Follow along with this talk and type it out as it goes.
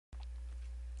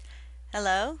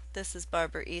Hello, this is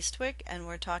Barbara Eastwick, and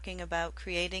we're talking about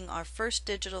creating our first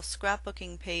digital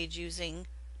scrapbooking page using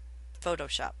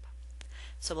Photoshop.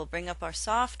 So we'll bring up our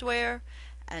software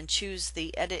and choose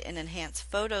the Edit and Enhance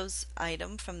Photos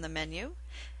item from the menu.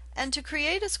 And to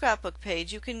create a scrapbook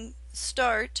page, you can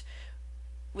start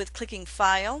with clicking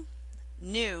File,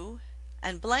 New,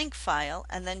 and Blank File,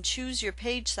 and then choose your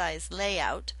page size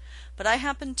layout. But I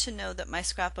happen to know that my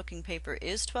scrapbooking paper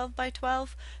is 12 by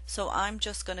 12, so I'm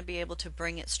just going to be able to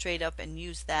bring it straight up and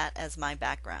use that as my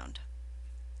background.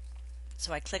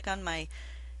 So I click on my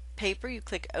paper, you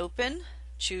click Open,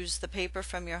 choose the paper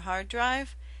from your hard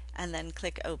drive, and then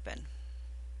click Open.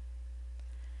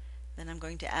 Then I'm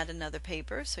going to add another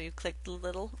paper, so you click the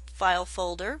little file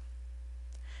folder,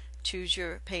 choose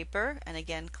your paper, and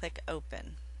again click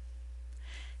Open.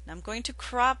 Now I'm going to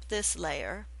crop this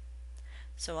layer,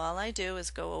 so all I do is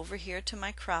go over here to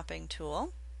my cropping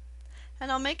tool,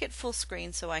 and I'll make it full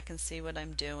screen so I can see what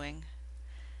I'm doing.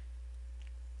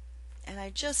 And I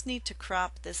just need to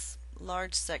crop this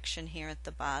large section here at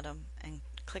the bottom and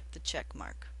click the check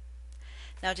mark.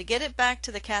 Now to get it back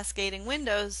to the cascading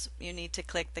windows, you need to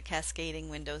click the cascading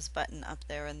windows button up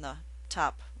there in the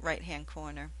top right hand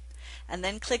corner, and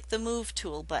then click the move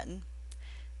tool button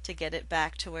to get it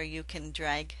back to where you can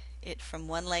drag it from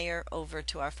one layer over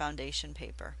to our foundation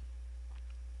paper.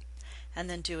 And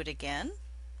then do it again.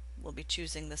 We'll be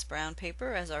choosing this brown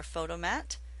paper as our photo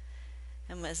mat,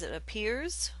 and as it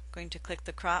appears, I'm going to click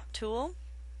the crop tool,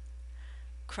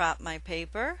 crop my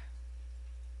paper,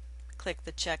 click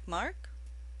the check mark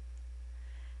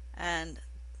and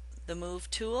the move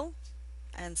tool,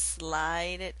 and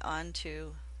slide it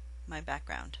onto my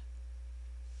background.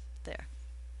 There.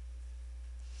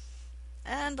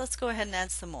 And let's go ahead and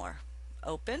add some more.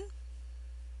 Open.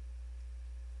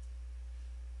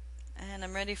 And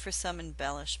I'm ready for some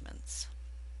embellishments.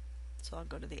 So I'll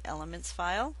go to the Elements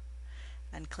file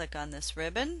and click on this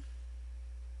ribbon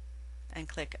and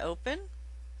click Open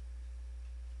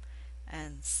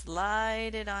and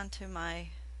slide it onto my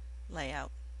layout.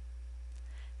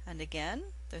 And again,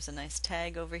 there's a nice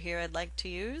tag over here I'd like to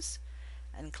use,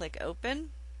 and click Open.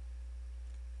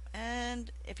 And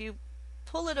if you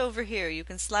pull it over here, you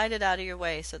can slide it out of your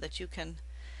way so that you can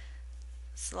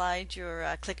slide your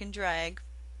click and drag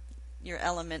your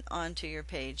element onto your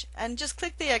page. And just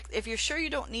click the if you're sure you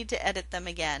don't need to edit them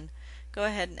again, go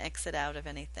ahead and exit out of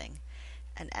anything.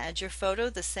 And add your photo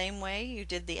the same way you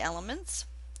did the elements.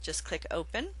 Just click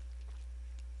Open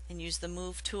and use the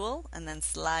Move tool and then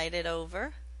slide it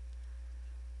over.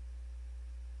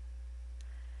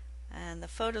 And the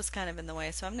photo's kind of in the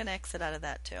way, so I'm going to exit out of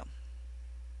that too.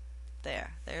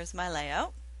 There's my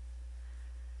layout.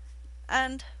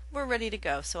 And we're ready to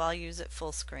go, so I'll use it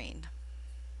full screen.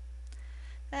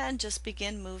 And just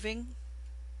begin moving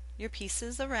your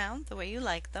pieces around the way you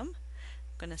like them.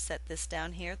 I'm going to set this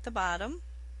down here at the bottom.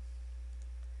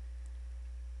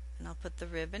 And I'll put the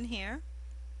ribbon here.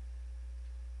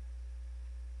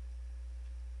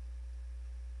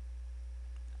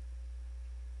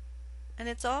 And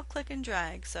it's all click and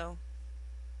drag, so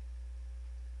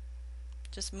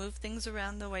just move things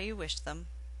around the way you wish them.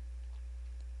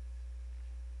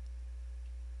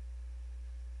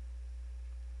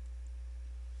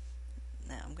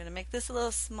 Now I'm going to make this a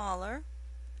little smaller,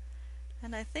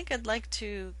 and I think I'd like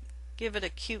to give it a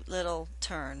cute little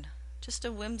turn, just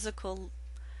a whimsical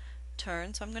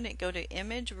turn. So I'm going to go to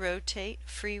Image, Rotate,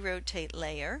 Free Rotate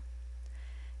Layer,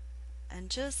 and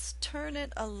just turn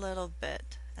it a little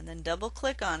bit, and then double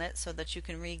click on it so that you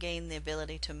can regain the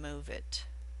ability to move it.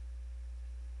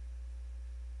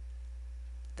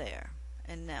 There.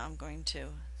 And now I'm going to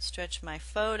stretch my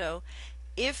photo.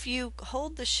 If you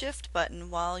hold the Shift button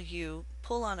while you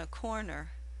pull on a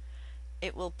corner,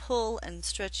 it will pull and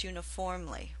stretch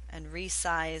uniformly and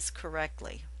resize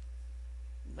correctly,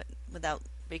 but without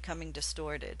becoming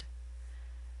distorted.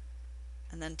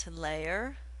 And then to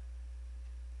Layer,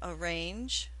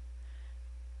 Arrange,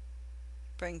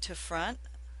 bring to front.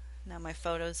 Now my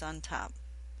photo's on top.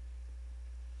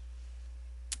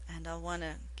 And I'll want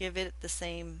to give it the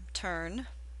same turn.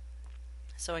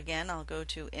 So again, I'll go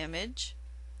to Image,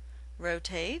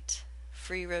 Rotate,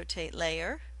 Free Rotate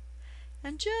Layer,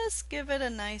 and just give it a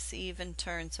nice even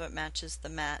turn so it matches the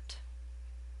mat.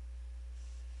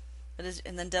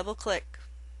 And then double click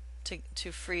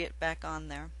to free it back on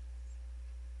there.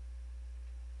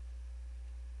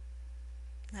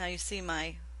 Now you see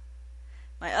my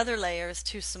other layer is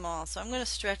too small, so I'm going to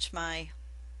stretch my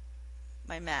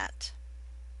mat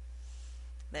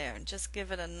there and just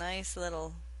give it a nice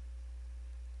little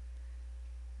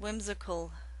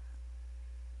whimsical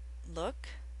look.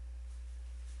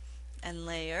 And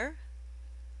layer,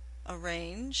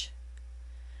 arrange,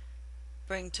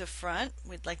 bring to front.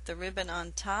 We'd like the ribbon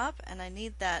on top, and I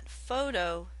need that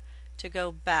photo to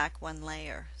go back one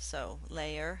layer. So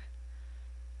layer,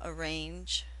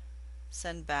 arrange,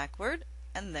 send backward,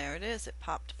 and there it is. It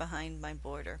popped behind my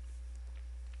border.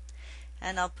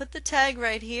 And I'll put the tag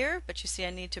right here, but you see I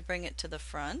need to bring it to the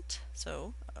front.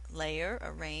 So layer,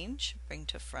 arrange, bring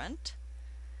to front.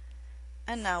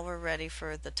 And now we're ready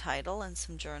for the title and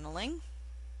some journaling.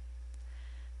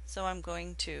 So I'm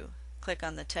going to click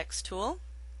on the text tool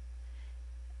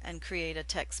and create a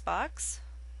text box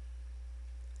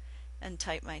and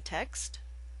type my text.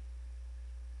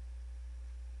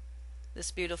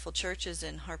 This beautiful church is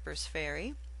in Harper's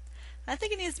Ferry. I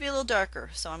think it needs to be a little darker,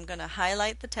 so I'm going to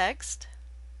highlight the text.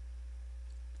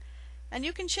 And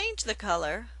you can change the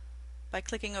color by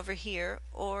clicking over here,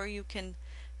 or you can,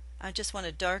 I just want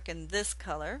to darken this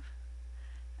color,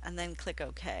 and then click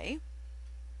OK.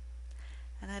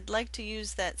 And I'd like to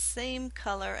use that same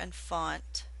color and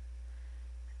font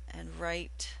and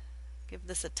give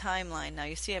this a timeline. Now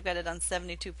you see I've got it on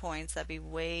 72 points. That'd be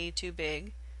way too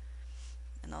big.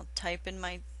 And I'll type in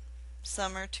my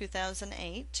summer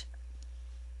 2008.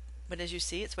 But as you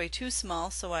see, it's way too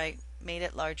small, so I made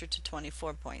it larger to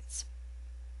 24 points.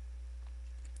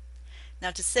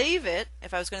 Now to save it,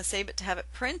 if I was going to save it to have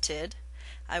it printed,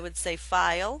 I would say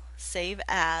File, Save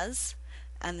As,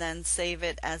 and then save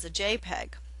it as a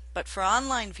JPEG. But for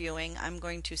online viewing, I'm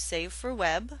going to save for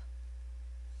web.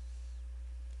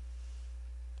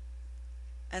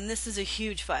 And this is a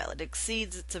huge file. It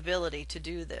exceeds its ability to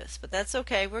do this, but that's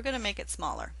okay. We're going to make it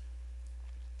smaller.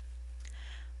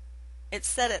 It's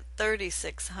set at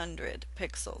 3600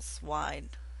 pixels wide,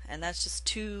 and that's just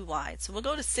too wide. So we'll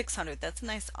go to 600. That's a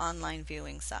nice online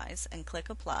viewing size, and click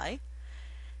Apply.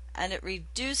 And it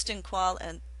reduced in quality,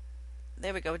 and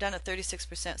there we go, we're down at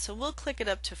 36%. So we'll click it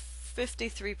up to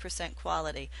 53%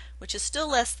 quality, which is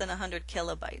still less than 100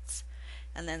 kilobytes.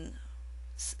 And then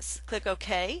click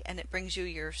OK, and it brings you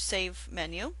your Save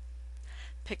menu.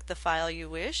 Pick the file you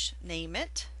wish, name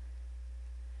it,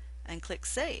 and click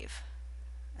Save.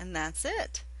 And that's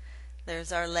it.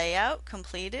 There's our layout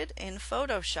completed in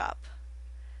Photoshop.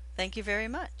 Thank you very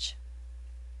much.